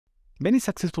Many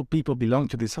successful people belong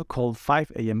to the so-called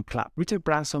 5 a.m. club. Richard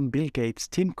Branson, Bill Gates,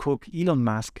 Tim Cook, Elon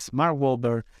Musk, Mark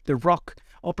Wahlberg, The Rock,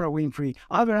 Oprah Winfrey,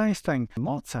 Albert Einstein,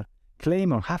 Mozart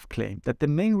claim or have claimed that the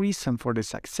main reason for the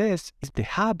success is the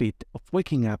habit of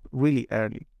waking up really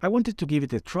early. I wanted to give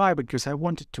it a try because I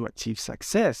wanted to achieve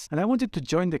success and I wanted to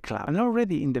join the club. And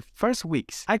already in the first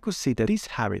weeks, I could see that this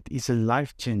habit is a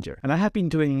life changer. And I have been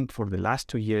doing it for the last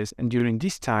 2 years. And during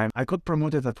this time, I got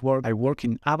promoted at work. I work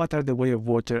in Avatar: The Way of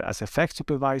Water as Effects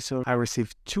Supervisor. I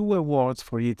received 2 awards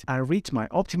for it. I reached my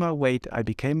optimal weight. I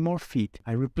became more fit.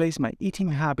 I replaced my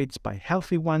eating habits by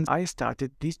healthy ones. I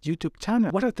started this YouTube channel.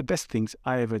 What are the best things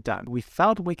I ever done?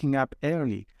 Without waking up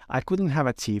early, I couldn't have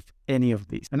achieved any of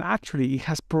this. And actually, it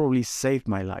has probably saved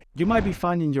my life. You might be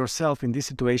finding yourself in this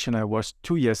situation I was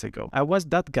 2 years ago. I was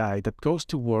that guy that goes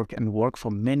to work and work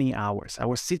for many hours. I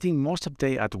was sitting most of the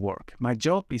day at work. My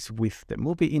job is with the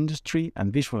movie industry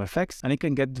and visual effects, and it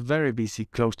can get very busy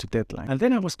close to deadline. And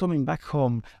then I was coming back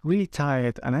home really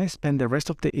tired, and I spent the rest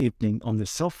of the evening on the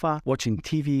sofa, watching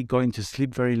TV, going to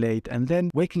sleep very late, and then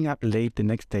waking up late the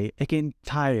next day, again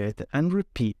tired, and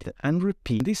repeat and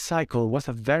repeat. This cycle was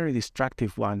a very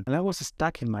destructive one, and I was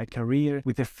stuck in my career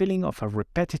with a feeling of a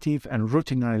repetitive and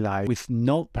routinary life with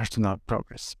no personal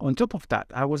progress. On top of that,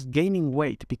 I was gaining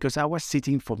weight because I was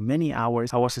sitting for many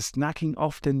hours, I was snacking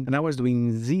often, and I was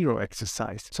doing zero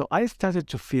exercise. So I started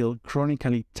to feel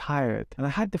chronically tired, and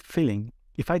I had the feeling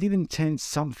if I didn't change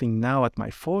something now at my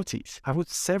 40s, I would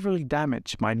severely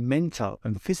damage my mental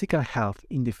and physical health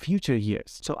in the future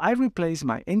years. So I replaced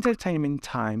my entertainment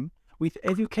time with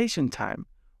education time,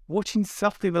 watching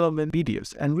self-development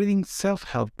videos and reading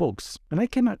self-help books. And I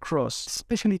came across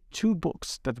especially 2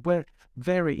 books that were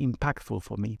very impactful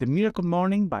for me. The Miracle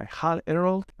Morning by Hal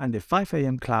Elrod and The 5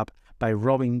 a.m. Club by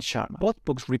Robin Sharma. Both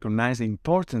books recognize the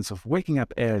importance of waking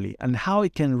up early and how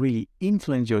it can really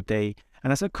influence your day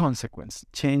and as a consequence,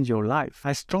 change your life.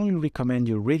 I strongly recommend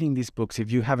you reading these books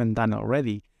if you haven't done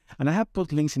already. And I have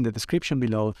put links in the description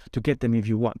below to get them if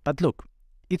you want. But look,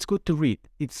 it's good to read.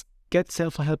 Get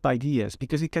self-help ideas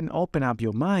because it can open up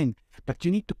your mind, but you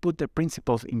need to put the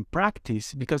principles in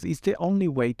practice because it's the only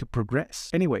way to progress.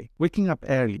 Anyway, waking up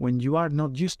early when you are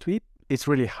not used to it, it's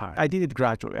really hard. I did it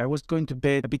gradually. I was going to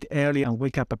bed a bit early and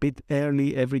wake up a bit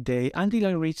early every day until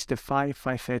I reached the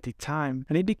 5:30 time,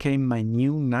 and it became my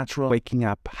new natural waking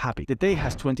up habit. The day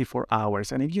has 24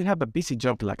 hours, and if you have a busy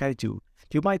job like I do,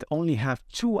 you might only have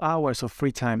 2 hours of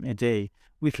free time a day.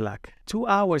 With luck, 2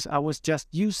 hours I was just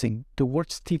using to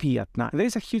watch TV at night. There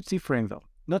is a huge difference though.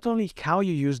 Not only how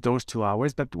you use those 2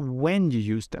 hours, but when you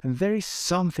use them. And there is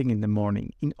something in the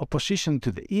morning, in opposition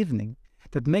to the evening,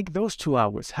 that make those 2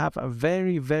 hours have a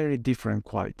very, very different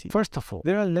quality. First of all,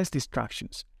 there are less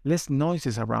distractions, less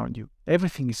noises around you.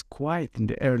 Everything is quiet in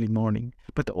the early morning,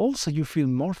 but also you feel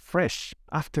more fresh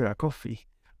after a coffee.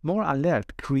 More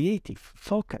alert, creative,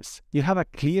 focused. You have a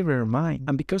clearer mind.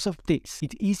 And because of this,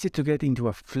 it's easier to get into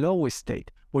a flow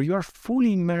state where you are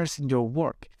fully immersed in your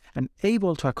work and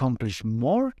able to accomplish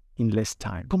more in less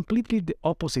time. Completely the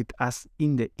opposite as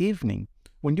in the evening,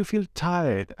 when you feel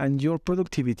tired and your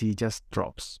productivity just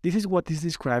drops. This is what is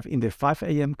described in the 5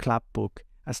 a.m. Club book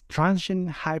as transient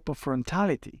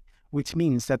hypofrontality, which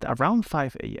means that around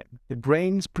 5 a.m., the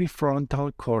brain's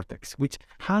prefrontal cortex, which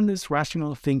handles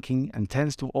rational thinking and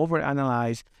tends to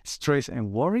overanalyze stress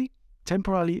and worry,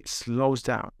 temporarily slows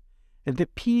down. And the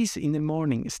peace in the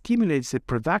morning stimulates the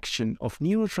production of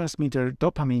neurotransmitter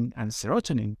dopamine and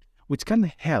serotonin, which can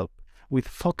help with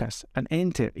focus and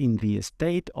enter in the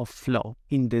state of flow,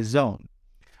 in the zone.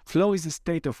 Flow is the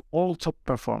state of all top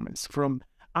performance, from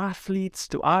athletes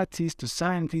to artists to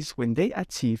scientists when they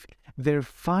achieve their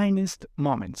finest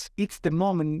moments. It's the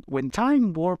moment when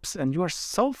time warps and you are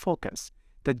so focused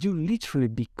that you literally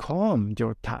become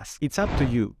your task. It's up to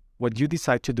you what you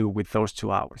decide to do with those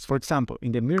 2 hours. For example,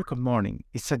 in the Miracle Morning,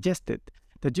 it's suggested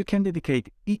that you can dedicate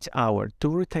each hour to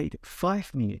rotate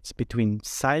 5 minutes between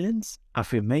silence,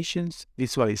 affirmations,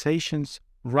 visualizations,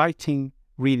 writing,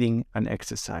 reading, and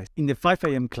exercise. In the 5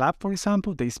 a.m. Club, for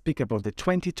example, they speak about the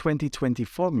 20-20-20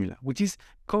 formula, which is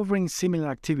covering similar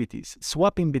activities,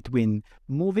 swapping between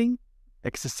moving,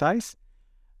 exercise,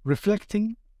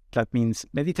 reflecting, that means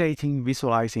meditating,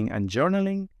 visualizing, and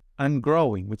journaling, and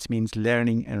growing, which means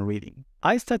learning and reading.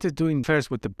 I started doing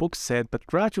first what the book said, but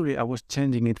gradually I was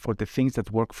changing it for the things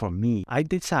that work for me. I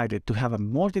decided to have a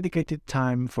more dedicated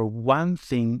time for one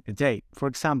thing a day. For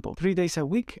example, 3 days a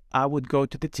week, I would go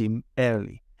to the gym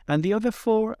early. And the other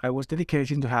 4, I was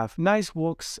dedicating to have nice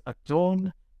walks at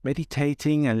dawn,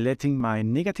 meditating and letting my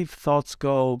negative thoughts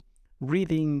go,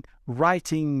 reading,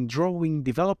 writing, drawing,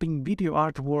 developing video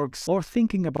artworks, or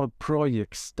thinking about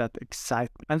projects that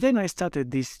excite me. And then I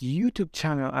started this YouTube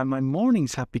channel, and my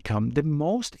mornings have become the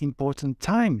most important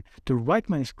time to write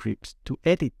my scripts, to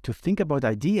edit, to think about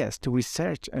ideas, to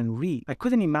research and read. I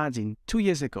couldn't imagine 2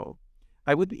 years ago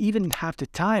I would even have the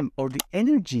time or the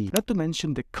energy, not to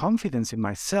mention the confidence in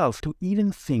myself, to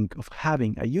even think of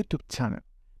having a YouTube channel.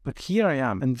 But here I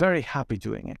am, and very happy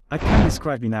doing it. I can't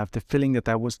describe enough the feeling that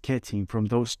I was getting from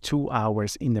those 2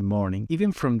 hours in the morning,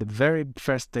 even from the very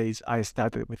first days I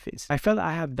started with this. I felt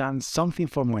I had done something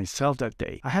for myself that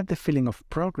day. I had the feeling of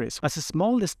progress. As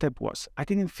small the step was, I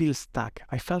didn't feel stuck.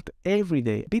 I felt every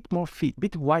day a bit more fit, a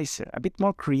bit wiser, a bit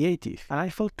more creative, and I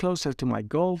felt closer to my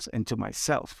goals and to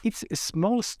myself. It's a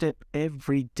small step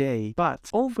every day,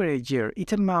 but over a year,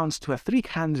 it amounts to a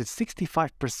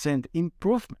 365%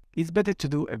 improvement. It's better to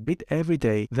do a bit every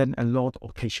day than a lot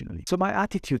occasionally. So my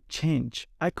attitude changed.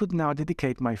 I could now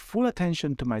dedicate my full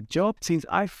attention to my job, since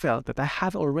I felt that I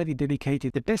had already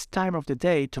dedicated the best time of the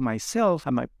day to myself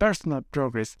and my personal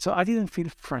progress, so I didn't feel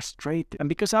frustrated. And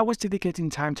because I was dedicating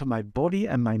time to my body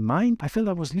and my mind, I felt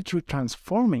I was literally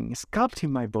transforming, sculpting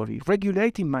my body,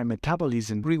 regulating my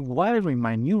metabolism, rewiring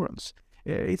my neurons.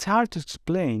 It's hard to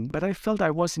explain, but I felt I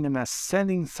was in an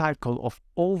ascending cycle of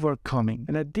overcoming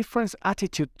and a different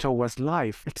attitude towards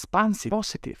life, expansive,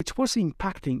 positive, which was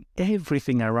impacting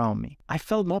everything around me. I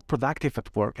felt more productive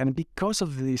at work, and because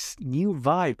of this new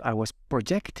vibe I was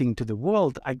projecting to the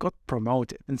world, I got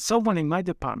promoted. And someone in my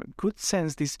department could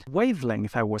sense this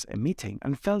wavelength I was emitting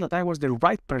and felt that I was the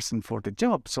right person for the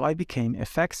job, so I became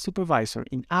Effects Supervisor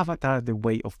in Avatar: The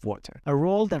Way of Water, a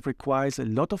role that requires a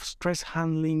lot of stress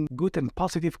handling, good and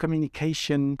positive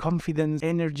communication, confidence,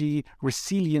 energy,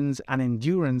 resilience, and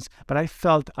endurance, but I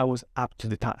felt I was up to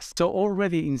the task. So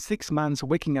already in 6 months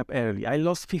waking up early, I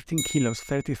lost 15 kilos,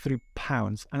 33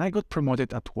 pounds, and I got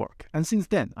promoted at work. And since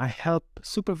then, I helped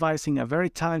supervising a very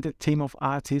talented team of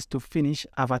artists to finish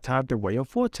Avatar: The Way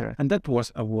of Water, and that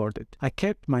was awarded. I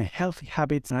kept my healthy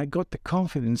habits, and I got the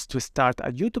confidence to start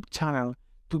a YouTube channel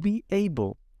to be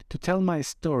able to tell my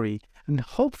story and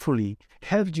hopefully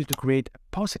help you to create a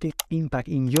positive impact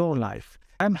in your life.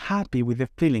 I'm happy with the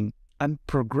feeling I'm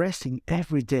progressing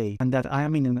every day and that I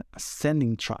am in an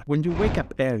ascending track. When you wake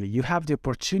up early, you have the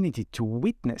opportunity to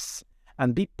witness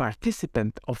and be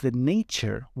participant of the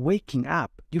nature waking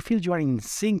up. You feel you are in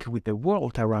sync with the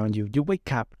world around you. You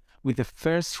wake up with the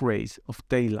first rays of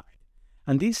daylight.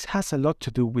 And this has a lot to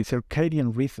do with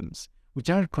circadian rhythms, which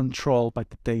are controlled by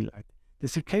the daylight. The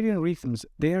circadian rhythms,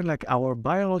 they are like our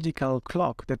biological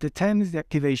clock that determines the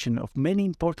activation of many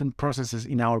important processes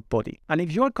in our body. And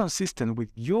if you are consistent with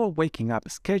your waking up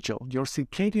schedule, your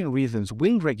circadian rhythms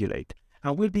will regulate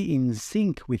and will be in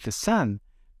sync with the sun,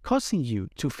 causing you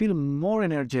to feel more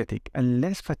energetic and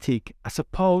less fatigued as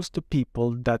opposed to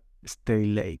people that stay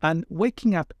late. And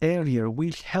waking up earlier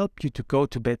will help you to go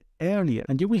to bed earlier,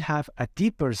 and you will have a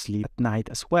deeper sleep at night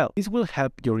as well. This will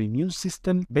help your immune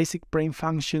system, basic brain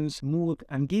functions, mood,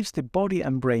 and gives the body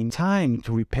and brain time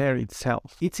to repair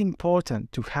itself. It's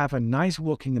important to have a nice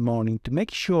walk in the morning to make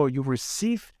sure you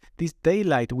receive this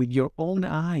daylight with your own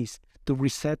eyes to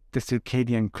reset the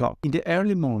circadian clock. In the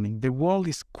early morning, the world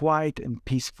is quiet and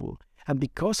peaceful, and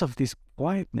because of this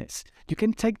quietness, you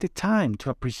can take the time to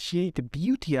appreciate the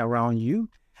beauty around you,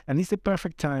 and it's the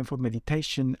perfect time for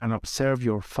meditation and observe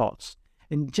your thoughts,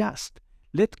 and just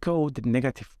let go the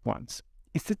negative ones.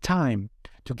 It's the time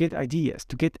to get ideas,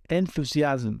 to get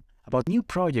enthusiasm about new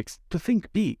projects, to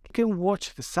think big. You can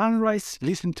watch the sunrise,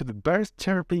 listen to the birds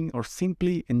chirping, or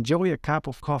simply enjoy a cup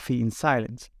of coffee in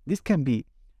silence. This can be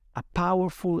a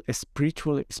powerful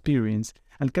spiritual experience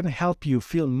and can help you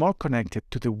feel more connected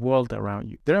to the world around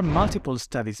you. There are multiple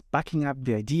studies backing up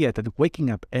the idea that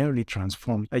waking up early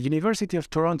transforms. A University of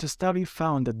Toronto study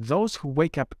found that those who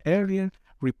wake up earlier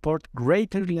report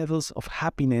greater levels of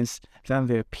happiness than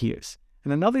their peers.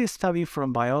 And another study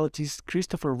from biologist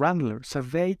Christopher Randler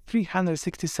surveyed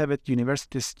 367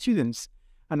 university students,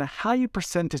 and a higher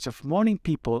percentage of morning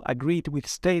people agreed with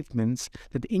statements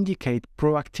that indicate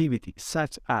proactivity,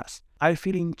 such as, "I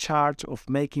feel in charge of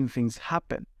making things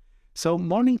happen." So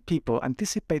morning people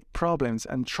anticipate problems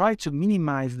and try to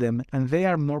minimize them, and they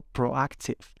are more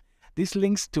proactive. This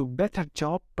links to better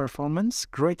job performance,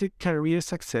 greater career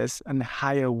success, and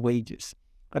higher wages.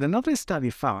 And another study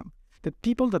found that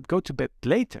people that go to bed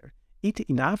later eat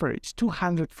in average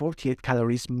 248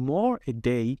 calories more a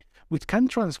day, which can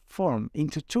transform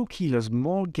into 2 kilos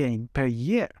more gain per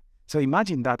year. So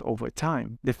imagine that over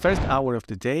time. The first hour of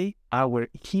the day, our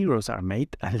heroes are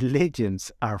made and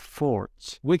legends are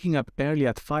forged. Waking up early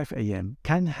at 5 a.m.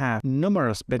 can have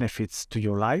numerous benefits to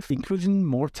your life, including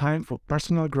more time for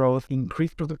personal growth,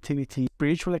 increased productivity,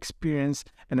 spiritual experience,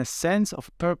 and a sense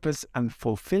of purpose and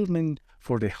fulfillment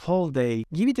for the whole day.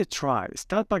 Give it a try.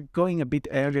 Start by going a bit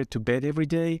earlier to bed every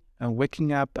day and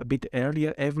waking up a bit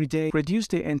earlier every day. Reduce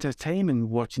the entertainment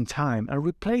watching time and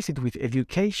replace it with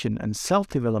education and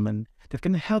self-development that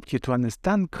can help you to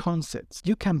understand concepts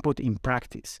you can put in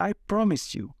practice. I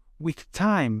promise you, with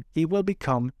time, it will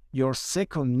become your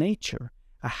second nature,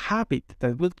 a habit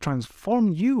that will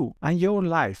transform you and your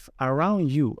life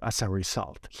around you as a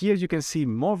result. Here you can see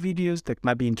more videos that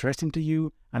might be interesting to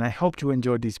you, and I hope you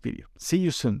enjoyed this video. See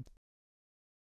you soon.